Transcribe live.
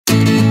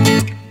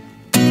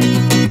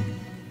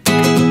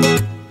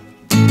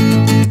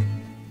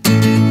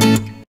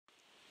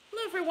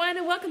everyone,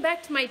 and welcome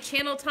back to my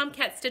channel,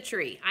 Tomcat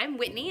Stitchery. I'm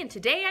Whitney, and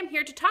today I'm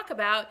here to talk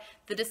about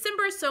the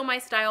December Sew My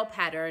Style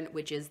pattern,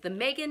 which is the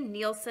Megan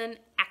Nielsen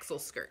Axel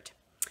skirt.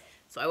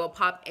 So I will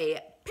pop a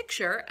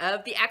picture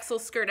of the Axel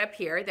skirt up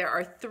here. There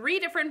are three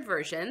different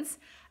versions.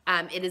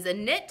 It is a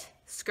knit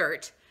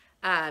skirt.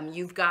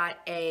 You've got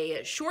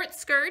a short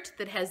skirt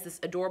that has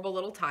this adorable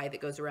little tie that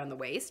goes around the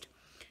waist.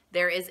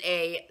 There is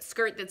a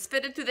skirt that's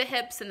fitted through the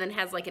hips and then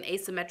has like an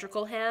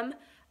asymmetrical hem.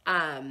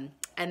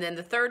 And then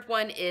the third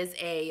one is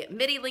a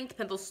midi length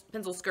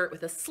pencil skirt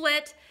with a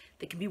slit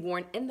that can be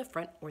worn in the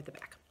front or the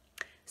back.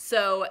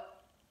 So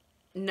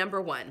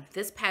number one,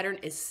 this pattern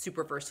is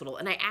super versatile,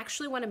 and I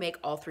actually want to make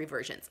all three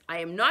versions. I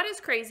am not as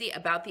crazy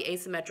about the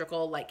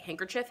asymmetrical like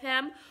handkerchief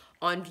hem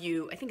on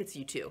view. I think it's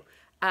view 2.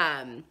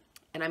 And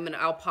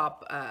I'll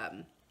pop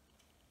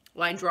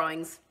line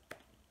drawings,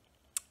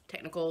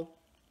 technical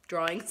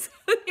drawings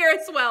here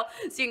as well,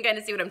 so you can kind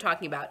of see what I'm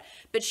talking about.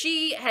 But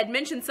she had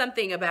mentioned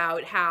something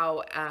about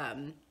how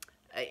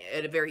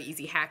a very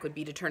easy hack would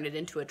be to turn it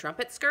into a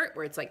trumpet skirt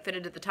where it's like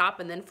fitted at the top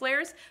and then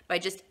flares by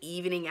just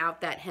evening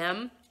out that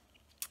hem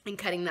and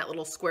cutting that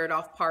little squared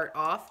off part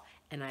off,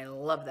 and I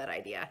love that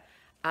idea.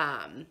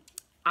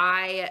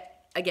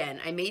 Again,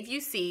 I made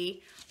you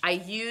see, I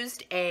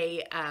used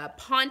a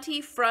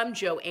Ponte from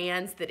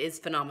Joann's that is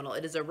phenomenal.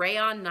 It is a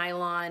rayon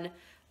nylon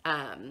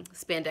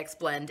spandex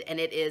blend, and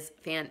it is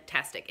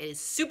fantastic. It is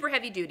super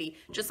heavy duty,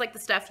 just like the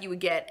stuff you would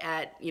get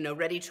at, you know,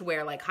 ready to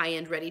wear, like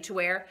high-end ready to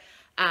wear.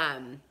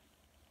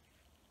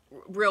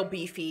 Real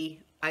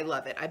beefy. I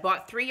love it. I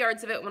bought 3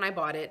 yards of it when I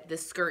bought it.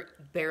 This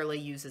skirt barely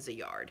uses a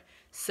yard,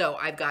 so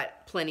I've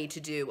got plenty to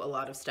do a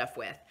lot of stuff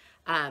with.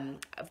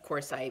 Of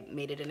course, I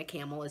made it in a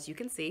camel, as you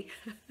can see.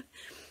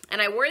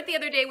 And I wore it the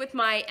other day with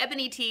my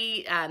ebony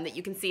tee that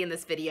you can see in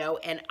this video,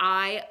 and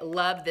I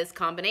love this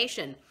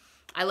combination.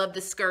 I love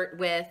the skirt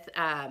with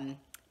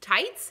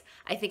tights.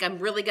 I think I'm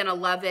really gonna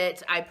love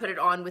it. I put it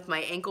on with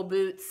my ankle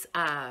boots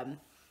and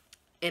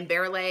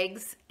bare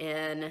legs,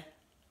 and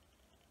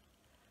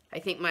I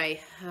think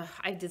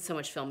I did so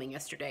much filming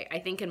yesterday. I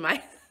think in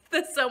my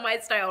the Sew My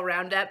Style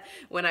roundup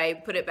when I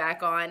put it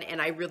back on, and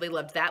I really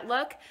loved that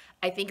look.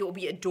 I think it will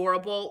be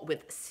adorable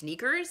with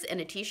sneakers and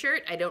a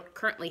t-shirt. I don't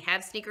currently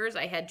have sneakers.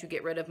 I had to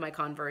get rid of my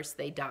Converse.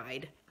 They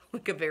died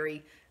like a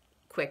very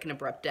quick and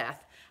abrupt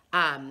death.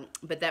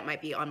 But that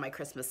might be on my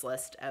Christmas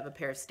list of a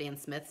pair of Stan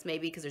Smiths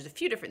maybe, because there's a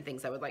few different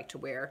things I would like to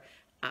wear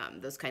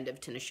those kind of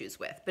tennis shoes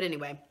with. But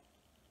anyway,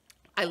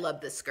 I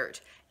love this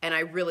skirt, and I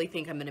really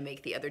think I'm gonna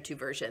make the other two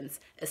versions,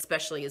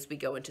 especially as we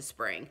go into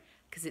spring,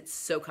 because it's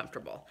so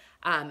comfortable.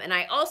 And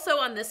I also,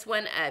 on this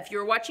one, if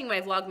you're watching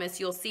my Vlogmas,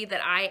 you'll see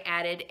that I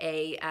added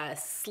a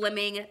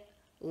slimming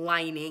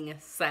lining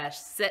slash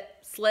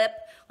slip,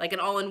 like an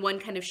all-in-one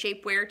kind of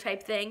shapewear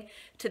type thing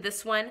to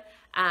this one.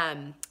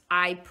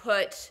 I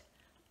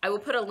will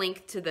put a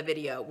link to the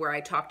video where I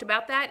talked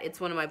about that.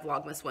 It's one of my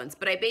Vlogmas ones.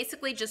 But I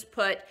basically just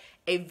put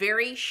a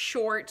very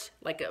short,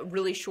 like a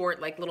really short,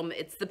 like little,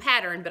 it's the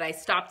pattern, but I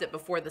stopped it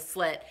before the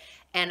slit.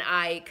 And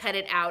I cut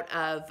it out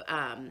of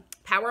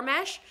power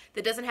mesh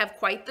that doesn't have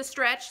quite the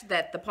stretch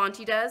that the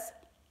Ponte does.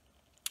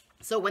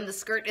 So when the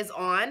skirt is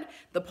on,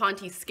 the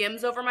Ponte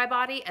skims over my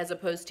body as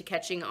opposed to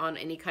catching on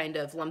any kind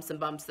of lumps and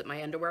bumps that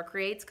my underwear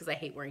creates, because I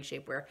hate wearing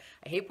shapewear.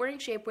 I hate wearing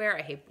shapewear.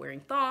 I hate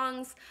wearing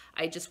thongs.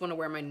 I just want to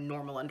wear my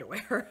normal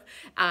underwear.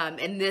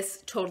 And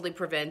this totally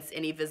prevents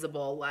any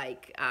visible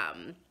like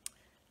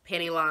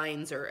panty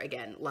lines or,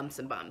 again, lumps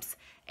and bumps.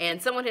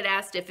 And someone had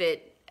asked if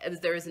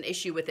there was an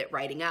issue with it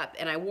riding up,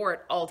 and I wore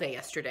it all day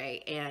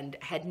yesterday and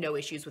had no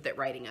issues with it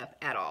riding up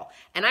at all.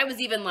 And I was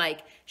even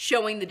like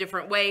showing the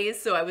different ways,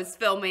 so I was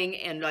filming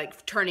and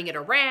like turning it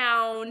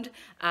around,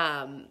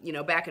 you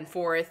know, back and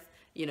forth,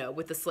 you know,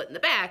 with the slit in the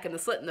back and the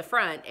slit in the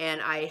front,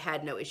 and I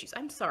had no issues.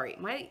 I'm sorry,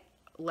 my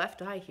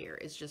left eye here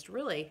is just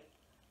really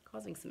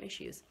causing some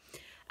issues.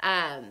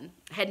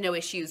 Had no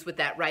issues with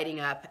that riding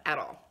up at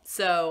all.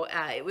 So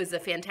it was a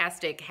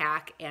fantastic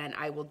hack, and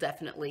I will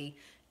definitely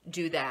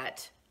do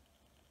that.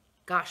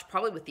 Gosh,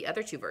 probably with the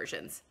other two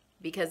versions,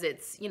 because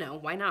it's, you know,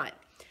 why not?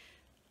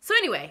 So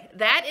anyway,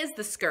 that is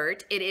the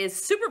skirt. It is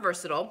super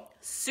versatile,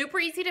 super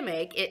easy to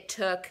make. It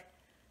took,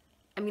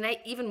 I mean,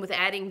 even with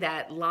adding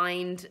that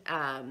lined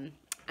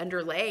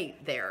underlay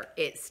there,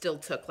 it still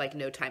took like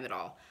no time at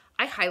all.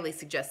 I highly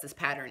suggest this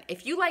pattern.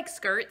 If you like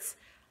skirts,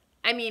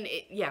 I mean,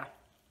 yeah,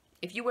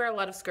 if you wear a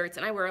lot of skirts,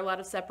 and I wear a lot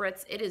of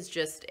separates, it is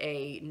just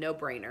a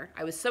no-brainer.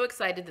 I was so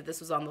excited that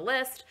this was on the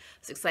list. I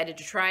was excited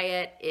to try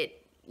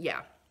it.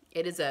 Yeah.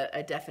 It is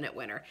a definite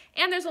winner.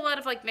 And there's a lot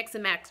of like mix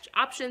and match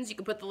options. You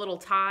can put the little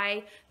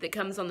tie that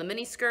comes on the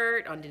mini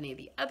skirt onto any of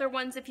the other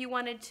ones if you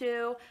wanted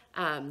to.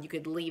 You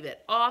could leave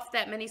it off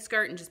that mini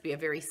skirt and just be a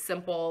very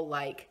simple,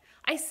 like,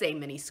 I say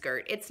mini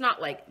skirt. It's not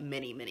like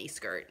mini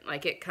skirt.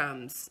 Like, it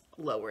comes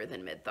lower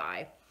than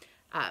mid-thigh.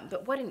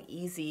 But what an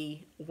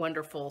easy,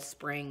 wonderful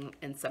spring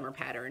and summer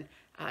pattern,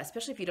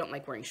 especially if you don't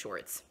like wearing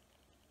shorts.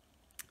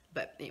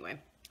 But anyway,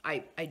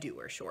 I do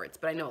wear shorts,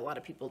 but I know a lot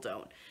of people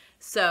don't.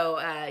 So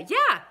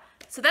yeah,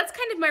 So that's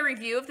kind of my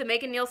review of the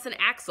Megan Nielsen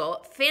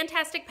Axel.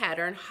 Fantastic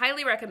pattern,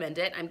 highly recommend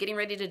it. I'm getting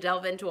ready to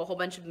delve into a whole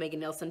bunch of Megan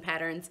Nielsen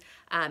patterns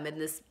in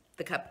the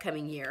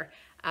upcoming year.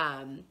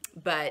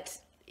 But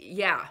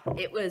yeah,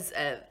 it was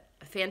a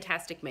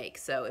fantastic make.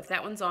 So if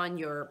that one's on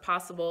your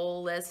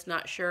possible list,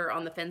 not sure,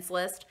 on the fence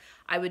list,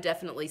 I would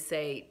definitely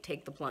say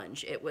take the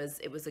plunge. It was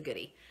a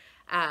goodie.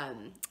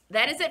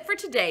 That is it for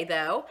today,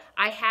 though.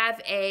 I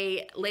have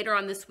later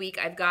on this week,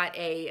 I've got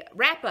a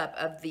wrap-up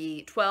of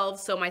the 12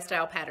 Sew My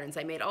Style patterns.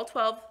 I made all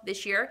 12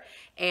 this year,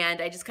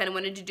 and I just kind of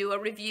wanted to do a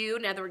review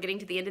now that we're getting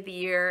to the end of the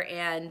year,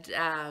 and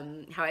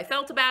how I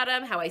felt about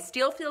them, how I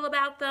still feel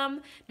about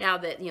them, now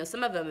that, you know,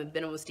 some of them have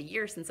been almost a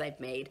year since I've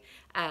made,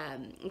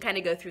 and kind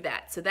of go through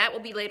that. So that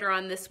will be later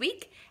on this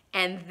week,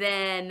 and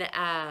then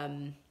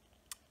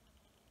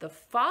the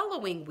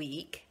following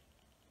week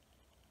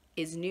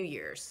is New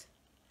Year's.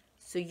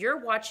 So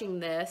you're watching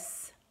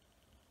this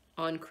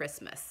on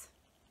Christmas.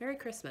 Merry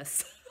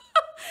Christmas.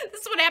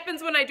 This is what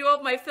happens when I do all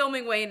of my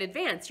filming way in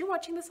advance. You're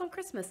watching this on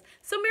Christmas.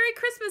 So Merry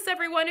Christmas,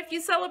 everyone, if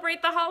you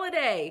celebrate the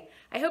holiday.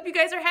 I hope you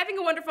guys are having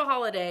a wonderful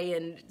holiday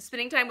and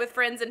spending time with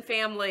friends and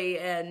family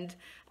and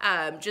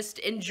just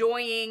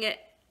enjoying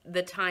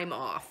the time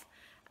off.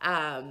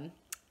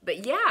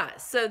 But yeah,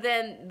 so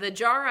then the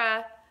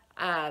Jara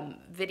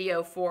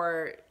video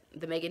for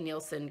the Megan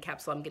Nielsen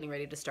capsule I'm getting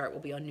ready to start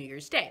will be on New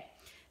Year's Day.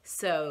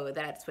 So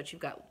that's what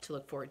you've got to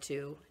look forward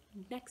to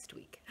next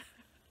week.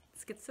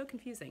 This gets so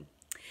confusing.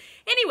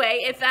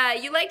 Anyway, if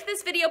you liked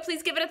this video,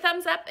 please give it a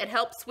thumbs up. It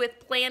helps with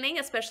planning,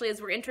 especially as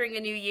we're entering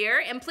a new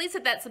year. And please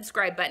hit that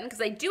subscribe button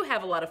because I do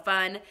have a lot of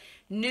fun,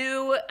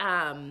 new,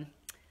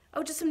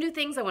 just some new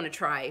things I want to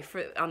try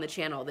on the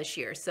channel this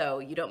year. So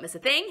you don't miss a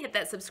thing. Hit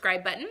that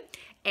subscribe button.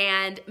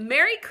 And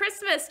Merry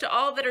Christmas to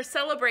all that are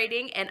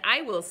celebrating, and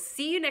I will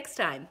see you next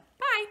time.